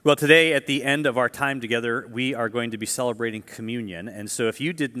Well, today at the end of our time together, we are going to be celebrating communion. And so if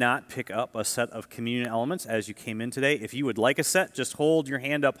you did not pick up a set of communion elements as you came in today, if you would like a set, just hold your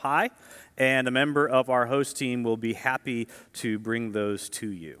hand up high, and a member of our host team will be happy to bring those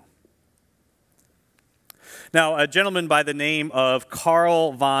to you. Now, a gentleman by the name of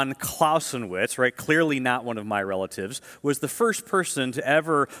Karl von Clausewitz, right, clearly not one of my relatives, was the first person to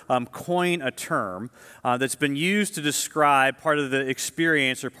ever coin a term that's been used to describe part of the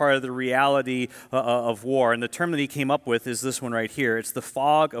experience or part of the reality of war. And the term that he came up with is this one right here. It's the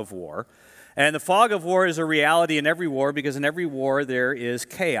fog of war. And the fog of war is a reality in every war because in every war there is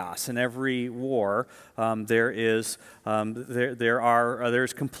chaos. In every war there's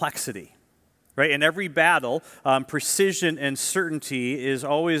complexity. Right? In every battle, precision and certainty is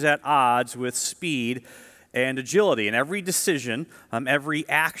always at odds with speed and agility. And every decision, every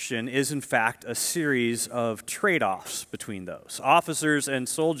action is in fact a series of trade-offs between those. Officers and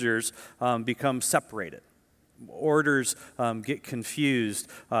soldiers become separated. Orders get confused.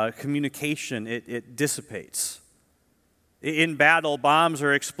 Communication, it dissipates. In battle, bombs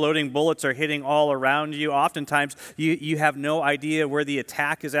are exploding, bullets are hitting all around you. Oftentimes, you have no idea where the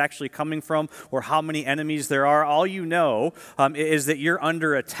attack is actually coming from or how many enemies there are. All you know is that you're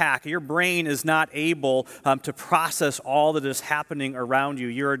under attack. Your brain is not able to process all that is happening around you.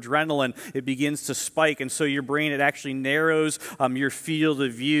 Your adrenaline, it begins to spike, and so your brain, it actually narrows your field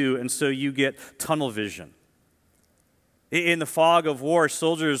of view, and so you get tunnel vision. In the fog of war,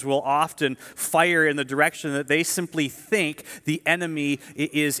 soldiers will often fire in the direction that they simply think the enemy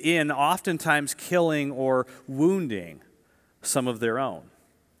is in, oftentimes killing or wounding some of their own.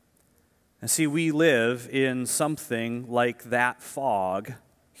 And see, we live in something like that fog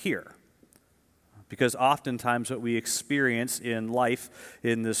here. Because oftentimes what we experience in life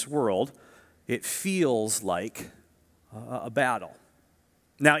in this world, it feels like a battle.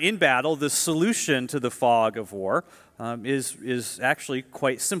 Now, in battle, the solution to the fog of war is actually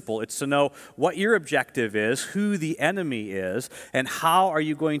quite simple. It's to know what your objective is, who the enemy is, and how are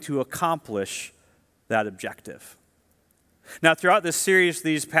you going to accomplish that objective. Now, throughout this series,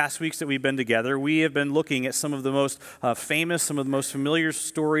 these past weeks that we've been together, we have been looking at some of the most famous, some of the most familiar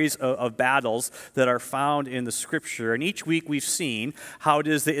stories of battles that are found in the Scripture. And each week we've seen how it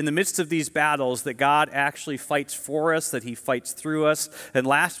is that in the midst of these battles that God actually fights for us, that He fights through us. And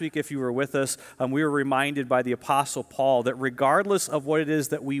last week, if you were with us, we were reminded by the Apostle Paul that regardless of what it is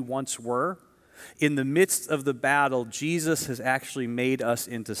that we once were, in the midst of the battle, Jesus has actually made us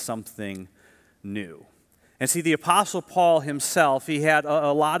into something new. And see, the Apostle Paul himself, he had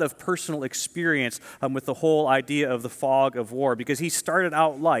a lot of personal experience with the whole idea of the fog of war because he started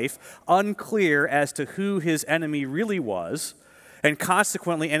out life unclear as to who his enemy really was and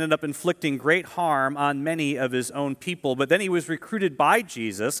consequently ended up inflicting great harm on many of his own people. But then he was recruited by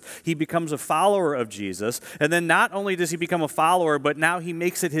Jesus. He becomes a follower of Jesus. And then not only does he become a follower, but now he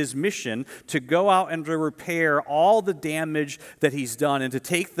makes it his mission to go out and to repair all the damage that he's done and to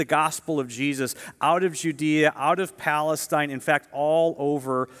take the gospel of Jesus out of Judea, out of Palestine, in fact, all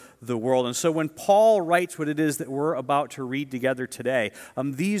over the world. And so when Paul writes what it is that we're about to read together today,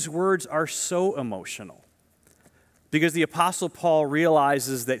 these words are so emotional. Because the Apostle Paul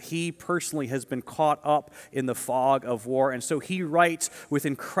realizes that he personally has been caught up in the fog of war. And so he writes with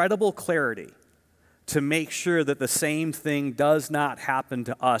incredible clarity to make sure that the same thing does not happen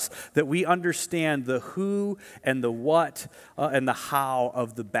to us, that we understand the who and the what and the how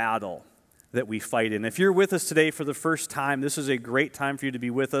of the battle that we fight in. If you're with us today for the first time, this is a great time for you to be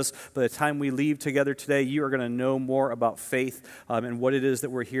with us. By the time we leave together today, you are going to know more about faith and what it is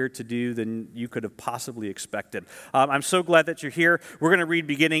that we're here to do than you could have possibly expected. I'm so glad that you're here. We're going to read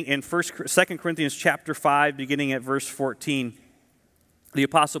beginning in 2 Corinthians chapter 5, beginning at verse 14. The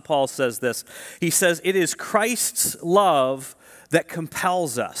Apostle Paul says this. He says, "It is Christ's love that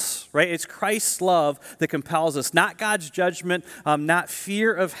compels us," right? It's Christ's love that compels us, not God's judgment, not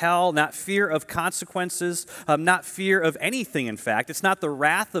fear of hell, not fear of consequences, not fear of anything, in fact. It's not the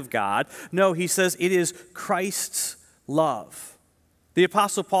wrath of God. No, he says it is Christ's love. The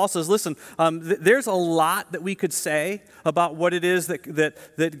Apostle Paul says, listen, there's a lot that we could say about what it is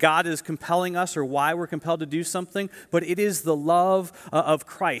that God is compelling us or why we're compelled to do something, but it is the love of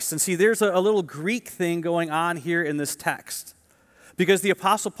Christ. And see, there's a little Greek thing going on here in this text. Because the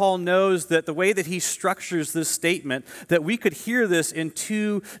Apostle Paul knows that the way that he structures this statement, that we could hear this in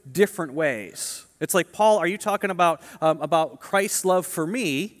two different ways. It's like, Paul, are you talking about Christ's love for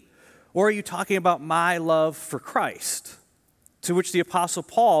me, or are you talking about my love for Christ? To which the Apostle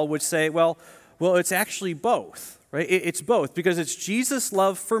Paul would say, well, it's actually both, right? It's both, because it's Jesus'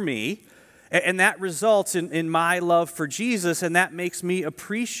 love for me, And that results in my love for Jesus, and that makes me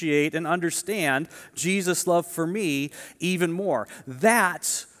appreciate and understand Jesus' love for me even more.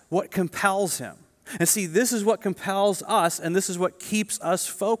 That's what compels him. And see, this is what compels us, and this is what keeps us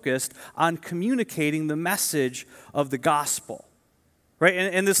focused on communicating the message of the gospel. Right?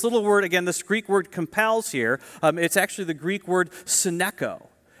 And this little word, again, this Greek word compels here, it's actually the Greek word syneko.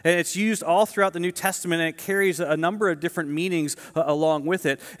 And it's used all throughout the New Testament, and it carries a number of different meanings along with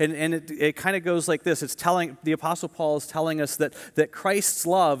it. And it kind of goes like this. The Apostle Paul is telling us that Christ's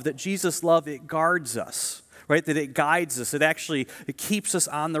love, that Jesus' love, it guards us, right? That it guides us. It keeps us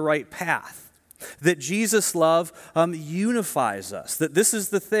on the right path. That Jesus' love unifies us. That this is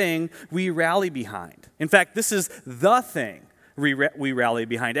the thing we rally behind. In fact, this is the thing we rally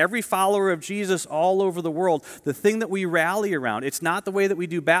behind. Every follower of Jesus all over the world, the thing that we rally around, it's not the way that we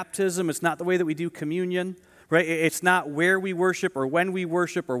do baptism, it's not the way that we do communion, right? It's not where we worship or when we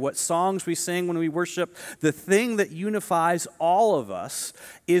worship or what songs we sing when we worship. The thing that unifies all of us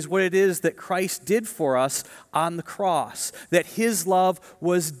is what it is that Christ did for us on the cross, that his love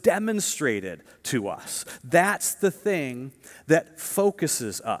was demonstrated to us. That's the thing that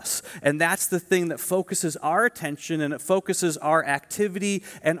focuses us. And that's the thing that focuses our attention, and it focuses our activity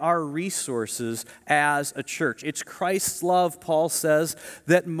and our resources as a church. It's Christ's love, Paul says,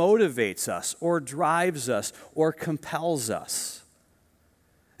 that motivates us or drives us or compels us.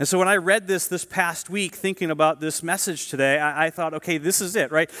 And so when I read this past week, thinking about this message today, I thought, okay, this is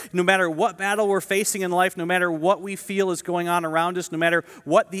it, right? No matter what battle we're facing in life, no matter what we feel is going on around us, no matter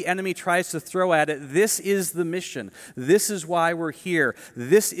what the enemy tries to throw at it, this is the mission. This is why we're here.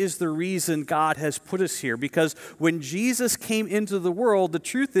 This is the reason God has put us here. Because when Jesus came into the world, the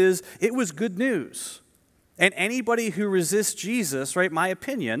truth is, it was good news. And anybody who resists Jesus, right, my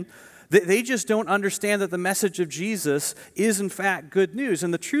opinion, they just don't understand that the message of Jesus is in fact good news.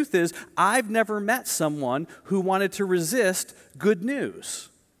 And the truth is, I've never met someone who wanted to resist good news.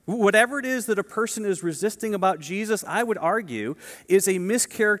 Whatever it is that a person is resisting about Jesus, I would argue, is a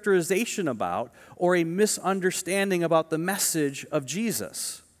mischaracterization about or a misunderstanding about the message of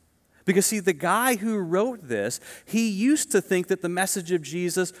Jesus. Because see, the guy who wrote this, he used to think that the message of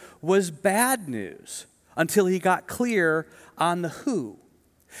Jesus was bad news until he got clear on the who.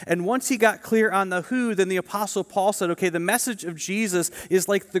 And once he got clear on the who, then the Apostle Paul said, okay, the message of Jesus is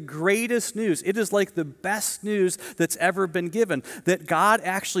like the greatest news. It is like the best news that's ever been given. That God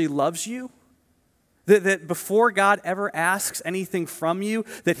actually loves you. That before God ever asks anything from you,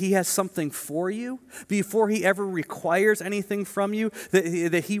 that he has something for you. Before he ever requires anything from you,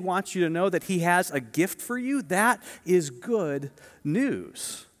 that he wants you to know that he has a gift for you. That is good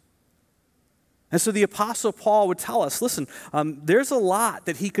news. And so the Apostle Paul would tell us, listen, there's a lot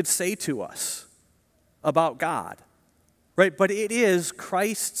that he could say to us about God, right? But it is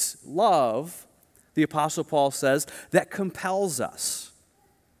Christ's love, the Apostle Paul says, that compels us,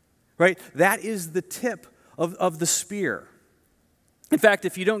 right? That is the tip of the spear. In fact,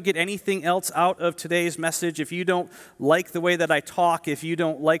 if you don't get anything else out of today's message, if you don't like the way that I talk, if you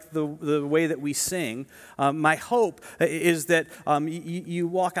don't like the way that we sing, my hope is that you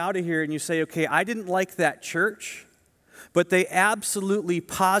walk out of here and you say, okay, I didn't like that church, but they absolutely,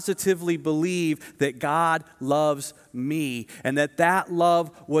 positively believe that God loves me and that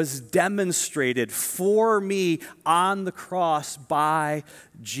love was demonstrated for me on the cross by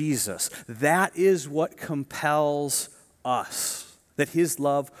Jesus. That is what compels us. That his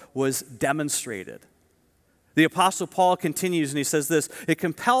love was demonstrated. The Apostle Paul continues and he says this, it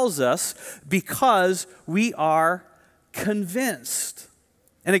compels us because we are convinced.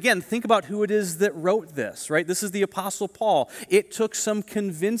 And again, think about who it is that wrote this, right? This is the Apostle Paul. It took some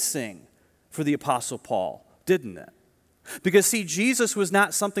convincing for the Apostle Paul, didn't it? Because, see, Jesus was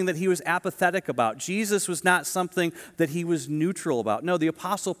not something that he was apathetic about. Jesus was not something that he was neutral about. No, the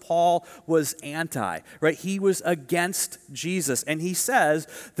Apostle Paul was anti, right? He was against Jesus. And he says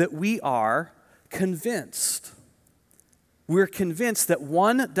that we are convinced. We're convinced that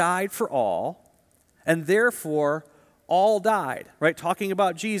one died for all, and therefore all died, right? Talking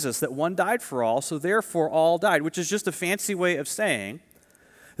about Jesus, that one died for all, so therefore all died, which is just a fancy way of saying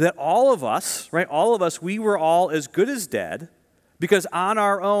that all of us, right, we were all as good as dead because on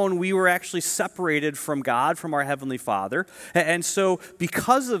our own we were actually separated from God, from our Heavenly Father. And so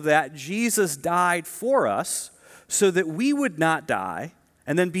because of that, Jesus died for us so that we would not die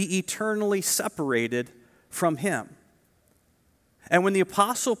and then be eternally separated from him. And when the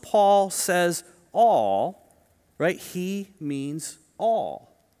Apostle Paul says all, right, he means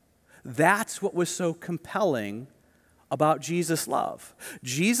all. That's what was so compelling about Jesus' love.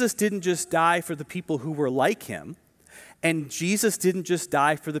 Jesus didn't just die for the people who were like him, and Jesus didn't just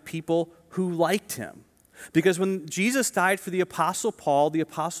die for the people who liked him. Because when Jesus died for the Apostle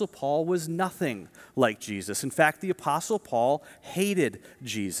Paul was nothing like Jesus. In fact, the Apostle Paul hated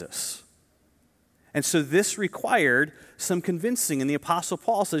Jesus. And so this required some convincing. And the Apostle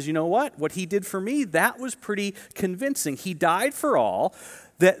Paul says, you know what? What he did for me, that was pretty convincing. He died for all,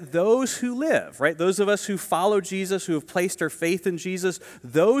 that those who live, right? Those of us who follow Jesus, who have placed our faith in Jesus,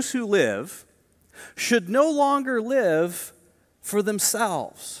 those who live should no longer live for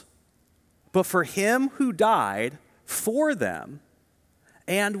themselves, but for him who died for them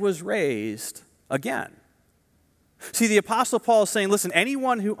and was raised again. See, the Apostle Paul is saying, listen,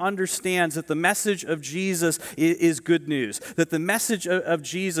 anyone who understands that the message of Jesus is good news, that the message of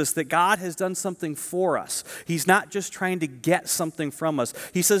Jesus, that God has done something for us, he's not just trying to get something from us.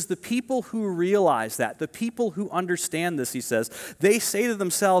 He says the people who realize that, the people who understand this, he says, they say to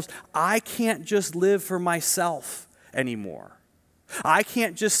themselves, I can't just live for myself anymore. I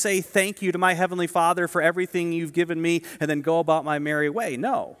can't just say thank you to my Heavenly Father for everything you've given me and then go about my merry way.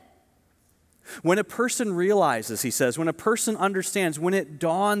 No. When a person realizes, he says, when a person understands, when it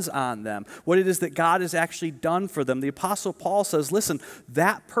dawns on them what it is that God has actually done for them, the Apostle Paul says, listen,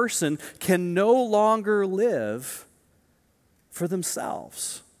 that person can no longer live for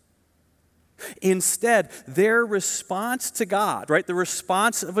themselves. Instead, their response to God, right, the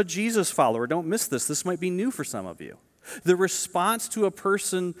response of a Jesus follower, don't miss this, this might be new for some of you. The response to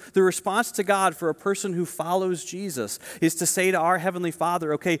God for a person who follows Jesus is to say to our Heavenly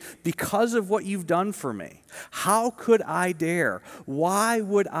Father, okay, because of what you've done for me, how could I dare? Why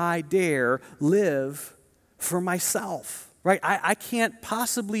would I dare live for myself? Right? I can't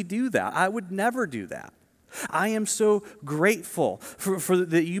possibly do that. I would never do that. I am so grateful for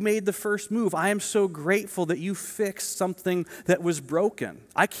that you made the first move. I am so grateful that you fixed something that was broken.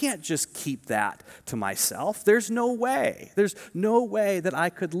 I can't just keep that to myself. There's no way. There's no way that I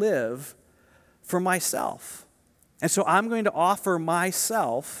could live for myself. And so I'm going to offer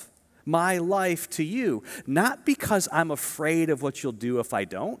myself, my life to you, not because I'm afraid of what you'll do if I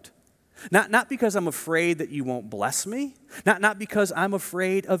don't. Not because I'm afraid that you won't bless me. Not because I'm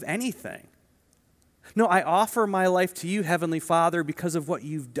afraid of anything. No, I offer my life to you, Heavenly Father, because of what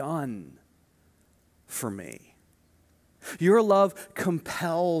you've done for me. Your love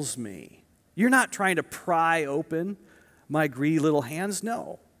compels me. You're not trying to pry open my greedy little hands.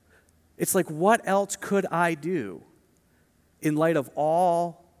 No. It's like, what else could I do in light of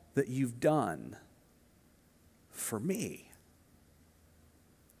all that you've done for me?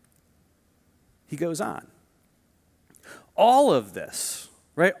 He goes on. All of this,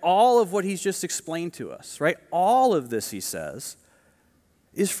 right? All of what he's just explained to us, right? All of this, he says,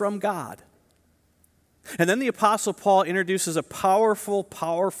 is from God. And then the Apostle Paul introduces a powerful,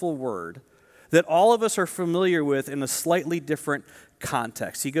 powerful word that all of us are familiar with in a slightly different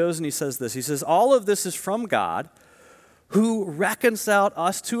context. He goes and he says this. He says, all of this is from God, who reconciled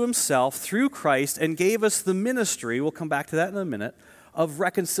us to himself through Christ and gave us the ministry, we'll come back to that in a minute, of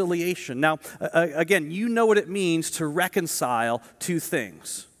reconciliation. Now, again, you know what it means to reconcile two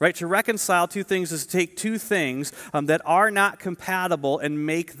things, right? To reconcile two things is to take two things that are not compatible and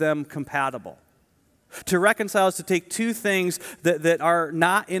make them compatible. To reconcile is to take two things that are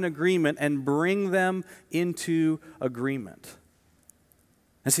not in agreement and bring them into agreement.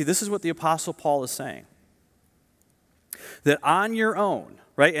 And see, this is what the Apostle Paul is saying. That on your own,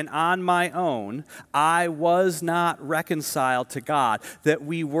 right, and on my own, I was not reconciled to God. That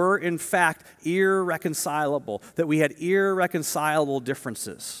we were, in fact, irreconcilable. That we had irreconcilable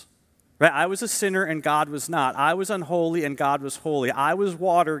differences. Right? I was a sinner and God was not. I was unholy and God was holy. I was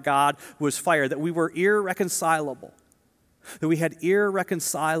water, God was fire. That we were irreconcilable. That we had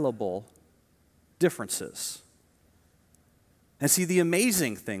irreconcilable differences. And see, the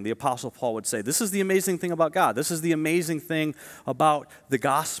amazing thing, the Apostle Paul would say, this is the amazing thing about God. This is the amazing thing about the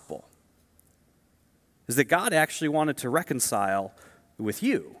gospel. Is that God actually wanted to reconcile with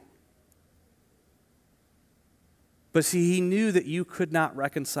you. But see, he knew that you could not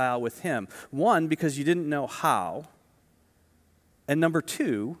reconcile with him. One, because you didn't know how. And number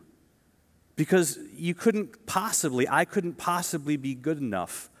two, because I couldn't possibly be good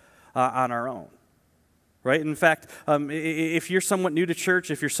enough on our own. Right? In fact, if you're somewhat new to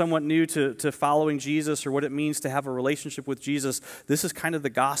church, if you're somewhat new to following Jesus or what it means to have a relationship with Jesus, this is kind of the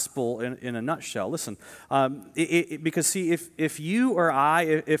gospel in a nutshell. Listen, because see, if you or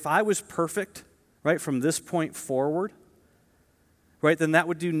if I was perfect, right, from this point forward, right, then that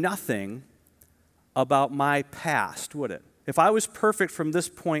would do nothing about my past, would it? If I was perfect from this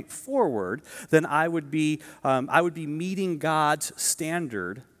point forward, then I would be meeting God's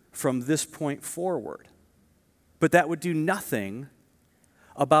standard from this point forward. But that would do nothing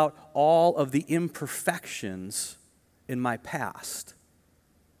about all of the imperfections in my past.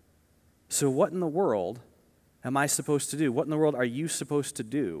 So what in the world am I supposed to do? What in the world are you supposed to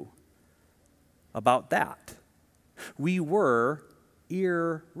do about that? We were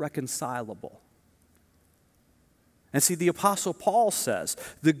irreconcilable. And see, the Apostle Paul says,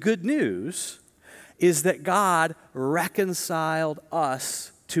 the good news is that God reconciled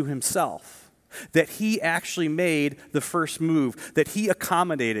us to himself, that he actually made the first move, that he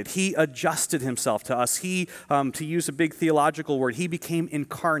accommodated, he adjusted himself to us. He, to use a big theological word, he became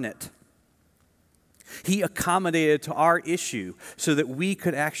incarnate. He accommodated to our issue so that we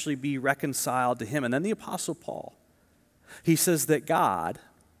could actually be reconciled to him. And then the Apostle Paul, he says that God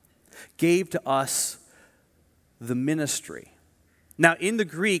gave to us the ministry. Now, in the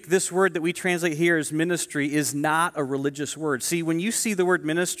Greek, this word that we translate here as ministry is not a religious word. See, when you see the word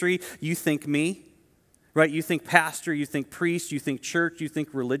ministry, you think me, right? You think pastor, you think priest, you think church, you think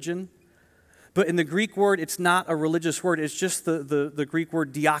religion. But in the Greek word, it's not a religious word. It's just the Greek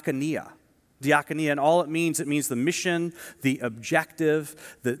word diakonia. Diakonia, and all it means the mission, the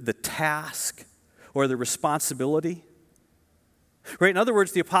objective, the task, or the responsibility. Right? In other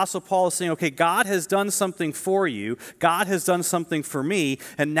words, the Apostle Paul is saying, okay, God has done something for you. God has done something for me.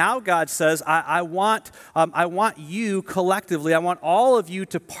 And now God says, I want you collectively, I want all of you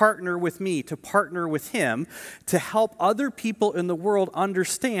to partner with me, to partner with him, to help other people in the world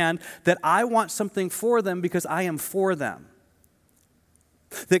understand that I want something for them because I am for them.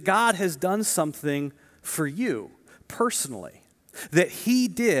 That God has done something for you personally. That he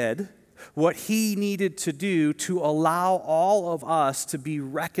did what he needed to do to allow all of us to be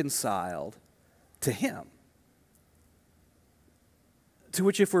reconciled to him. To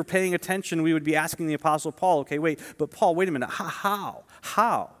which, if we're paying attention, we would be asking the Apostle Paul, okay, wait a minute, how?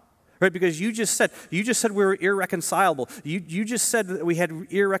 Right, because you just said we were irreconcilable. You just said that we had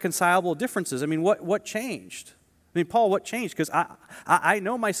irreconcilable differences. I mean, what changed? I mean, Paul, what changed? Because I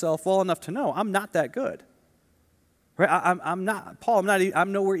know myself well enough to know I'm not that good. Right? I'm not, Paul,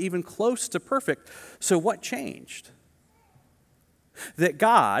 I'm nowhere even close to perfect. So what changed? That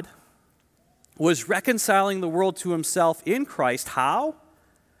God was reconciling the world to himself in Christ. How?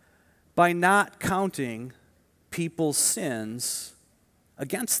 By not counting people's sins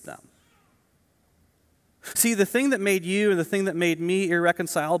against them. See, the thing that made you and the thing that made me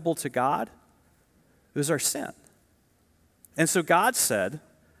irreconcilable to God was our sin. And so God said,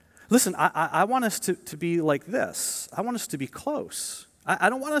 listen, I want us to be like this. I want us to be close. I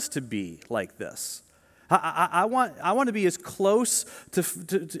don't want us to be like this. I want to be as close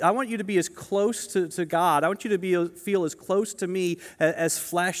I want you to be as close to God. I want you to feel as close to me as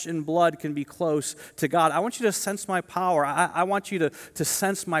flesh and blood can be close to God. I want you to sense my power. I want you to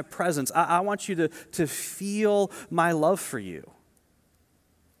sense my presence. I want you to feel my love for you.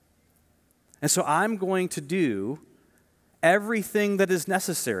 And so I'm going to do everything that is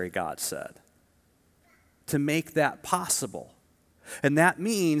necessary, God said, to make that possible. And that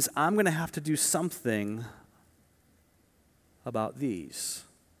means I'm going to have to do something about these.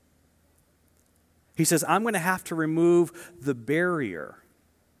 He says, I'm going to have to remove the barrier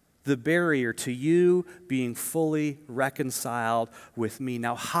to you being fully reconciled with me.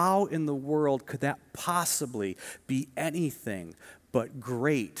 Now, how in the world could that possibly be anything but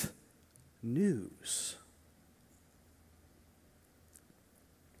great news?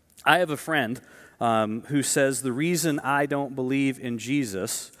 I have a friend who says the reason I don't believe in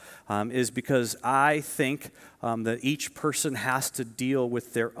Jesus is because I think that each person has to deal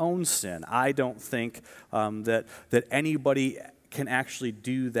with their own sin. I don't think that anybody can actually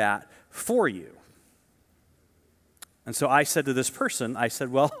do that for you. And so I said to this person, I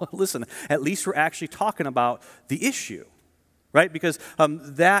said, well, listen, at least we're actually talking about the issue, right? Because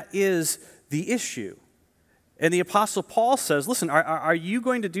that is the issue. And the Apostle Paul says, listen, are you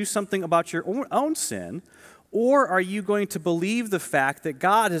going to do something about your own sin, or are you going to believe the fact that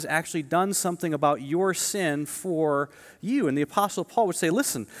God has actually done something about your sin for you? And the Apostle Paul would say,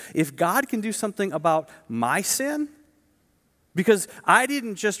 listen, if God can do something about my sin, because I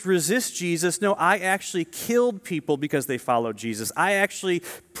didn't just resist Jesus, no, I actually killed people because they followed Jesus. I actually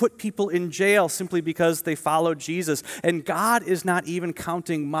put people in jail simply because they followed Jesus. And God is not even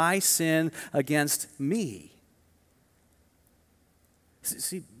counting my sin against me.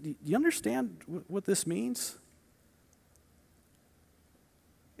 See, do you understand what this means?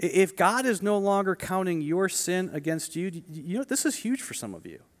 If God is no longer counting your sin against you, you know, this is huge for some of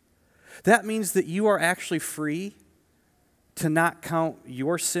you. That means that you are actually free to not count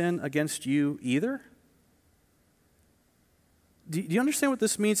your sin against you either. Do you understand what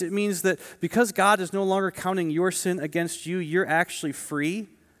this means? It means that because God is no longer counting your sin against you, you're actually free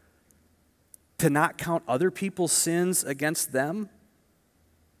to not count other people's sins against them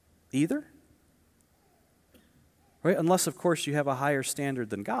either. Right? Unless, of course, you have a higher standard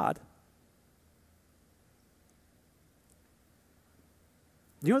than God.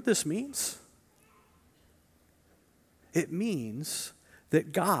 You know what this means? It means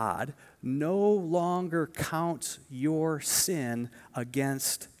that God no longer counts your sin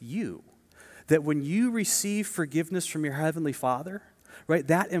against you. That when you receive forgiveness from your Heavenly Father, right,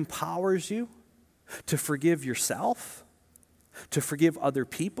 that empowers you to forgive yourself, to forgive other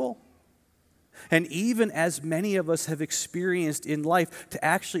people, and even as many of us have experienced in life, to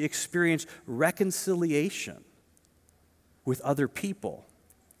actually experience reconciliation with other people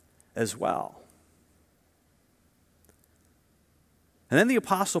as well. And then the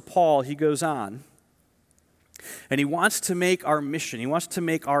Apostle Paul, he goes on, and he wants to make our mission, he wants to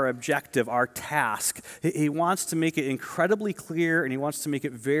make our objective, our task, he wants to make it incredibly clear, and he wants to make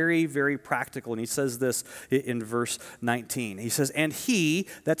it very, very practical. And he says this in verse 19. He says, and he,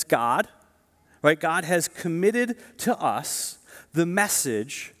 that's God, right? God has committed to us the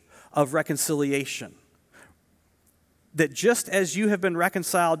message of reconciliation. That just as you have been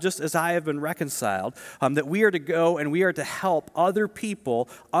reconciled, just as I have been reconciled, that we are to go and we are to help other people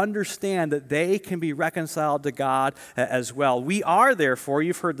understand that they can be reconciled to God as well. We are, therefore,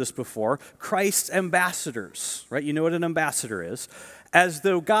 you've heard this before, Christ's ambassadors, right? You know what an ambassador is. As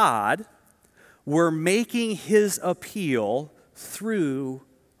though God were making his appeal through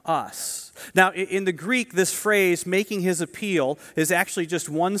us. Now, in the Greek, this phrase, making his appeal, is actually just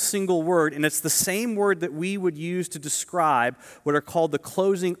one single word, and it's the same word that we would use to describe what are called the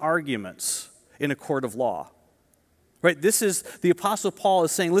closing arguments in a court of law. Right? This is, the Apostle Paul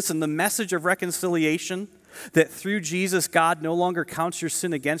is saying, listen, the message of reconciliation, that through Jesus, God no longer counts your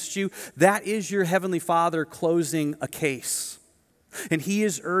sin against you, that is your Heavenly Father closing a case. And he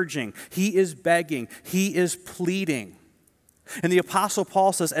is urging, he is begging, he is pleading. And the Apostle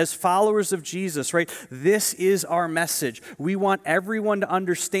Paul says, as followers of Jesus, right, this is our message. We want everyone to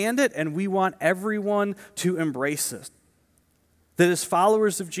understand it, and we want everyone to embrace it. That as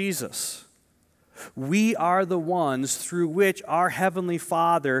followers of Jesus, we are the ones through which our Heavenly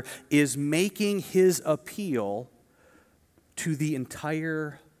Father is making his appeal to the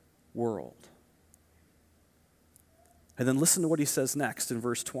entire world. And then listen to what he says next in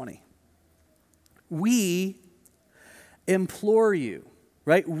verse 20. We implore you,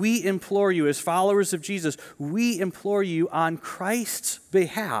 right? We implore you as followers of Jesus. We implore you on Christ's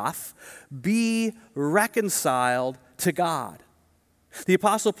behalf, be reconciled to God. The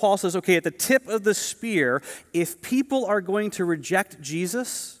Apostle Paul says, okay, at the tip of the spear, if people are going to reject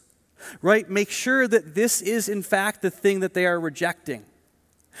Jesus, right, make sure that this is in fact the thing that they are rejecting.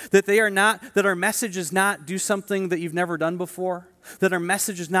 That they are not, that our message is not do something that you've never done before. That our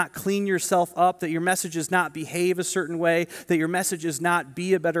message is not clean yourself up. That your message is not behave a certain way. That your message is not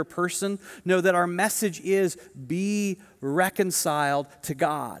be a better person. No, that our message is be reconciled to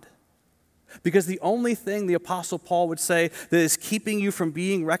God. Because the only thing the Apostle Paul would say that is keeping you from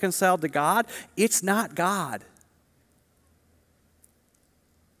being reconciled to God, it's not God.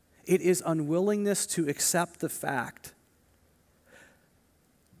 It is unwillingness to accept the fact.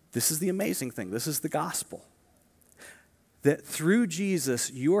 This is the amazing thing. This is the gospel. That through Jesus,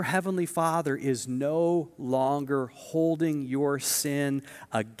 your Heavenly Father is no longer holding your sin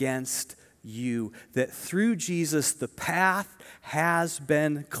against you. That through Jesus, the path has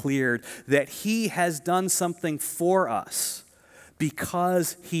been cleared. That he has done something for us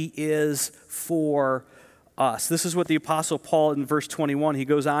because he is for us. This is what the Apostle Paul in verse 21, he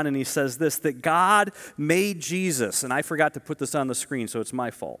goes on and he says this, that God made Jesus, and I forgot to put this on the screen, so it's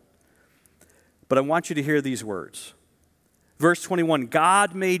my fault. But I want you to hear these words. Verse 21,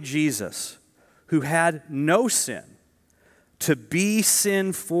 God made Jesus, who had no sin, to be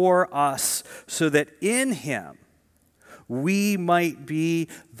sin for us, so that in him we might be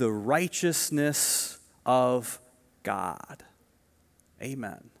the righteousness of God.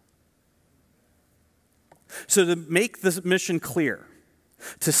 Amen. So to make this mission clear,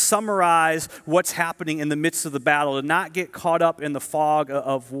 to summarize what's happening in the midst of the battle, to not get caught up in the fog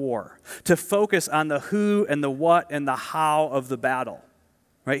of war, to focus on the who and the what and the how of the battle.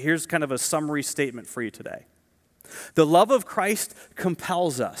 Right? Here's kind of a summary statement for you today. The love of Christ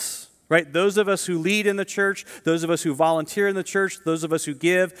compels us, right? Those of us who lead in the church, those of us who volunteer in the church, those of us who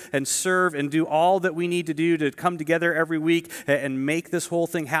give and serve and do all that we need to do to come together every week and make this whole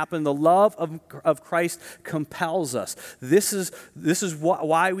thing happen. The love of Christ compels us. This is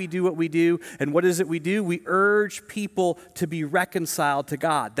why we do what we do. And what is it we do? We urge people to be reconciled to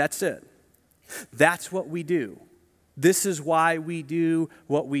God. That's it. That's what we do. This is why we do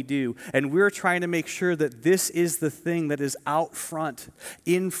what we do. And we're trying to make sure that this is the thing that is out front,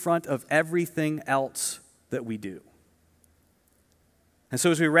 in front of everything else that we do. And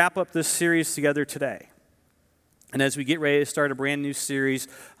so as we wrap up this series together today, and as we get ready to start a brand new series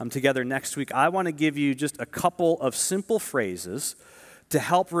together next week, I want to give you just a couple of simple phrases to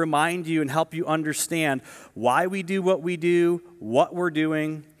help remind you and help you understand why we do what we do, what we're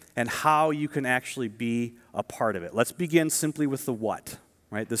doing, and how you can actually be a part of it. Let's begin simply with the what,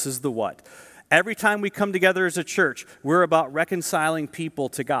 right? This is the what. Every time we come together as a church, we're about reconciling people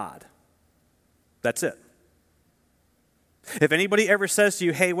to God. That's it. If anybody ever says to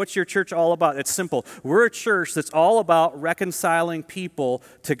you, hey, what's your church all about? It's simple. We're a church that's all about reconciling people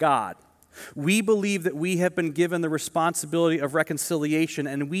to God. We believe that we have been given the responsibility of reconciliation,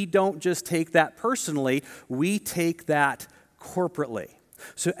 and we don't just take that personally, we take that corporately.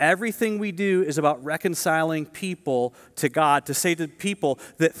 So everything we do is about reconciling people to God, to say to people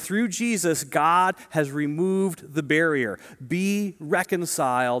that through Jesus, God has removed the barrier. Be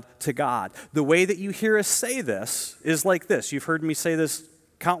reconciled to God. The way that you hear us say this is like this. You've heard me say this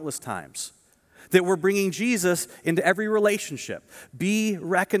countless times. That we're bringing Jesus into every relationship. Be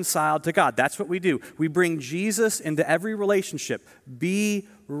reconciled to God. That's what we do. We bring Jesus into every relationship. Be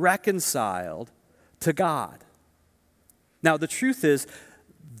reconciled to God. Now, the truth is,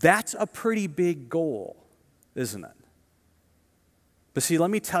 that's a pretty big goal, isn't it? But see,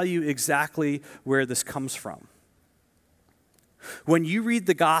 let me tell you exactly where this comes from. When you read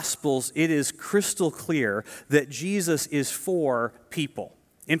the Gospels, it is crystal clear that Jesus is for people.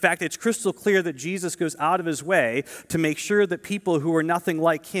 In fact, it's crystal clear that Jesus goes out of his way to make sure that people who were nothing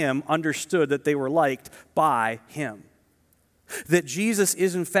like him understood that they were liked by him. That Jesus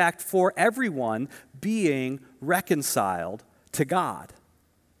is, in fact, for everyone being reconciled to God.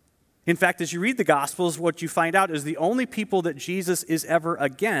 In fact, as you read the Gospels, what you find out is the only people that Jesus is ever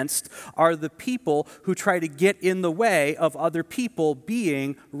against are the people who try to get in the way of other people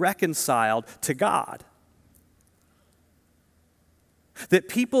being reconciled to God. That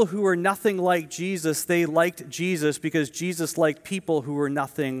people who are nothing like Jesus, they liked Jesus because Jesus liked people who were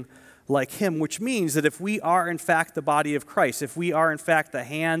nothing like him, which means that if we are in fact the body of Christ, if we are in fact the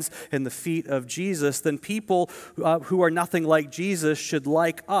hands and the feet of Jesus, then people who are nothing like Jesus should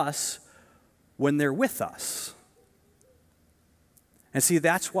like us when they're with us. And see,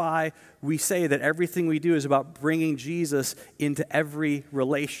 that's why we say that everything we do is about bringing Jesus into every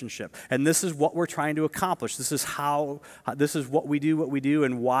relationship. And this is what we're trying to accomplish. This is what we do,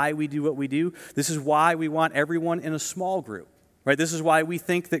 and why we do what we do. This is why we want everyone in a small group. Right? This is why we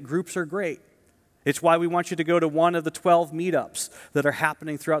think that groups are great. It's why we want you to go to one of the 12 meetups that are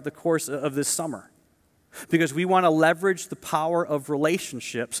happening throughout the course of this summer. Because we want to leverage the power of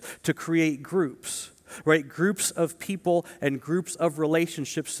relationships to create groups, right? Groups of people and groups of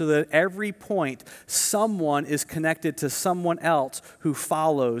relationships so that at every point, someone is connected to someone else who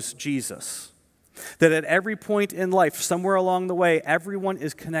follows Jesus. That at every point in life, somewhere along the way, everyone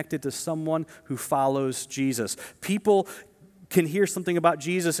is connected to someone who follows Jesus. People can hear something about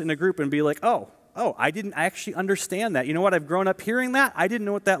Jesus in a group and be like, oh, I didn't actually understand that. You know what? I've grown up hearing that. I didn't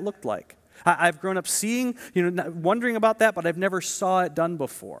know what that looked like. I've grown up seeing, wondering about that, but I've never saw it done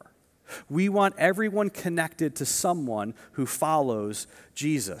before. We want everyone connected to someone who follows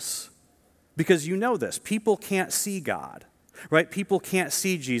Jesus. Because you know this, people can't see God, right? People can't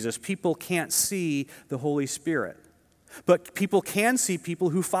see Jesus. People can't see the Holy Spirit. But people can see people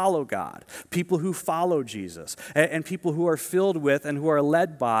who follow God, people who follow Jesus, and people who are filled with and who are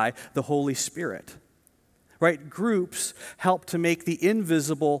led by the Holy Spirit. Right? Groups help to make the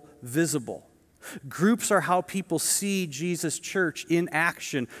invisible visible. Groups are how people see Jesus' church in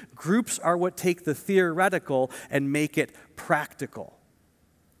action. Groups are what take the theoretical and make it practical.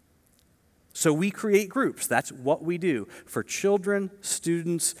 So we create groups. That's what we do for children,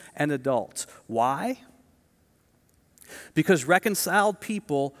 students, and adults. Why? Because reconciled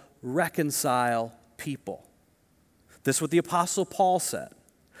people reconcile people. This is what the Apostle Paul said,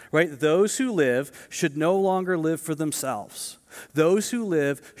 right? Those who live should no longer live for themselves. Those who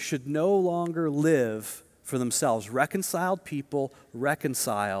live should no longer live for themselves. Reconciled people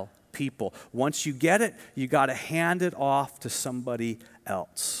reconcile people. Once you get it, you got to hand it off to somebody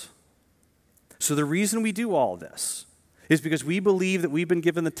else. So the reason we do all this is because we believe that we've been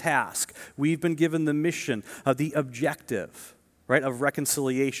given the task, we've been given the mission, the objective, right, of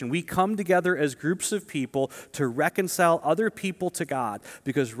reconciliation. We come together as groups of people to reconcile other people to God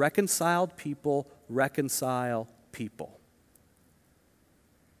because reconciled people reconcile people.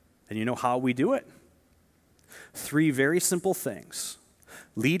 And you know how we do it? 3 very simple things: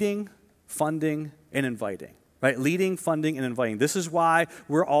 leading, funding, and inviting. Right? Leading, funding, and inviting. This is why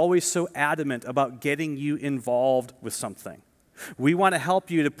we're always so adamant about getting you involved with something. We want to help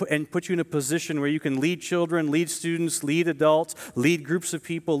you to put you in a position where you can lead children, lead students, lead adults, lead groups of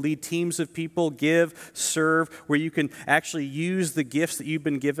people, lead teams of people, give, serve, where you can actually use the gifts that you've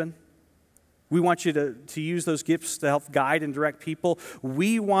been given. We want you to use those gifts to help guide and direct people.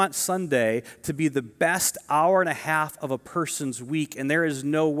 We want Sunday to be the best hour and a half of a person's week, and there is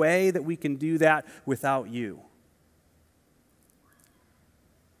no way that we can do that without you.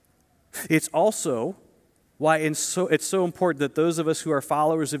 It's also why it's so important that those of us who are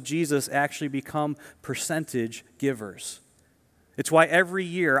followers of Jesus actually become percentage givers. It's why every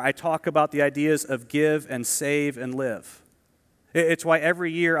year I talk about the ideas of give and save and live. It's why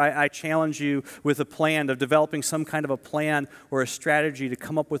every year I challenge you with a plan of developing some kind of a plan or a strategy to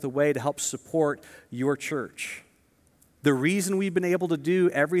come up with a way to help support your church. The reason we've been able to do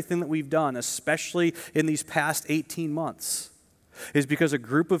everything that we've done, especially in these past 18 months, is because a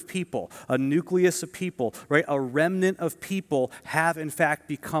group of people, a nucleus of people, right, a remnant of people have in fact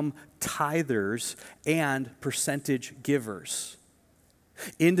become tithers and percentage givers.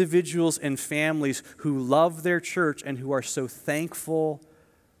 Individuals and families who love their church and who are so thankful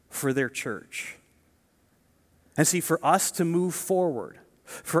for their church. And see, for us to move forward,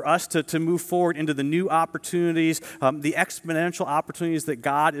 for us to move forward into the new opportunities, the exponential opportunities that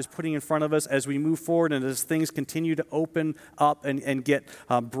God is putting in front of us as we move forward and as things continue to open up and get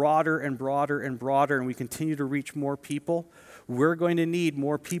broader and broader and broader, and we continue to reach more people, we're going to need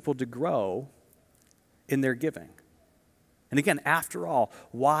more people to grow in their giving. And again, after all,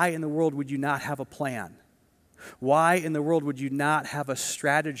 why in the world would you not have a plan? Why in the world would you not have a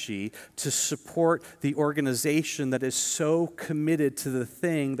strategy to support the organization that is so committed to the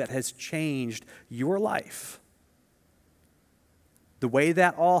thing that has changed your life? The way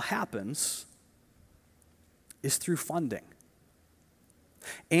that all happens is through funding.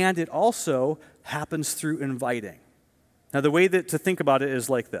 And it also happens through inviting. Now, the way to think about it is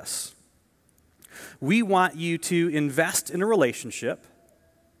like this. We want you to invest in a relationship,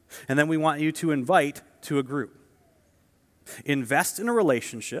 and then we want you to invite to a group. Invest in a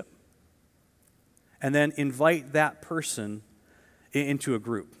relationship, and then invite that person into a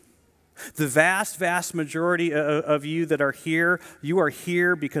group. The vast, vast majority of you that are here, you are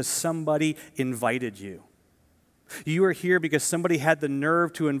here because somebody invited you. You are here because somebody had the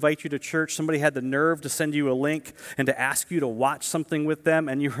nerve to invite you to church. Somebody had the nerve to send you a link and to ask you to watch something with them,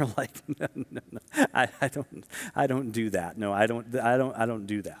 and you were like, no, I don't do that. No, I don't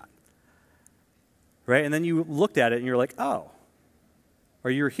do that. Right? And then you looked at it and you're like, oh.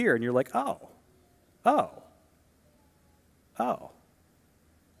 Or you're here and you're like, oh.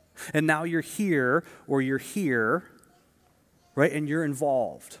 And now you're here or you're here, right? And you're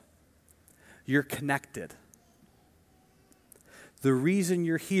involved. You're connected. The reason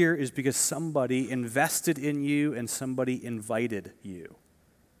you're here is because somebody invested in you and somebody invited you.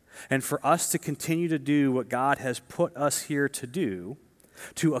 And for us to continue to do what God has put us here to do,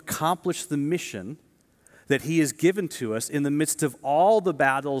 to accomplish the mission that He has given to us in the midst of all the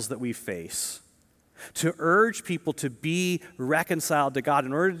battles that we face, to urge people to be reconciled to God.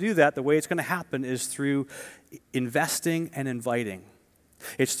 In order to do that, the way it's going to happen is through investing and inviting.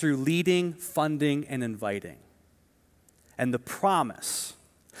 It's through leading, funding, and inviting. And the promise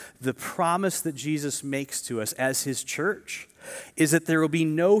that Jesus makes to us as His church is that there will be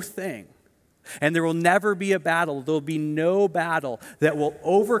no thing, and there will never be a battle, there will be no battle that will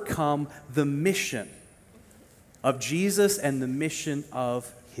overcome the mission of Jesus and the mission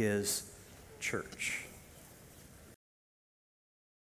of His church.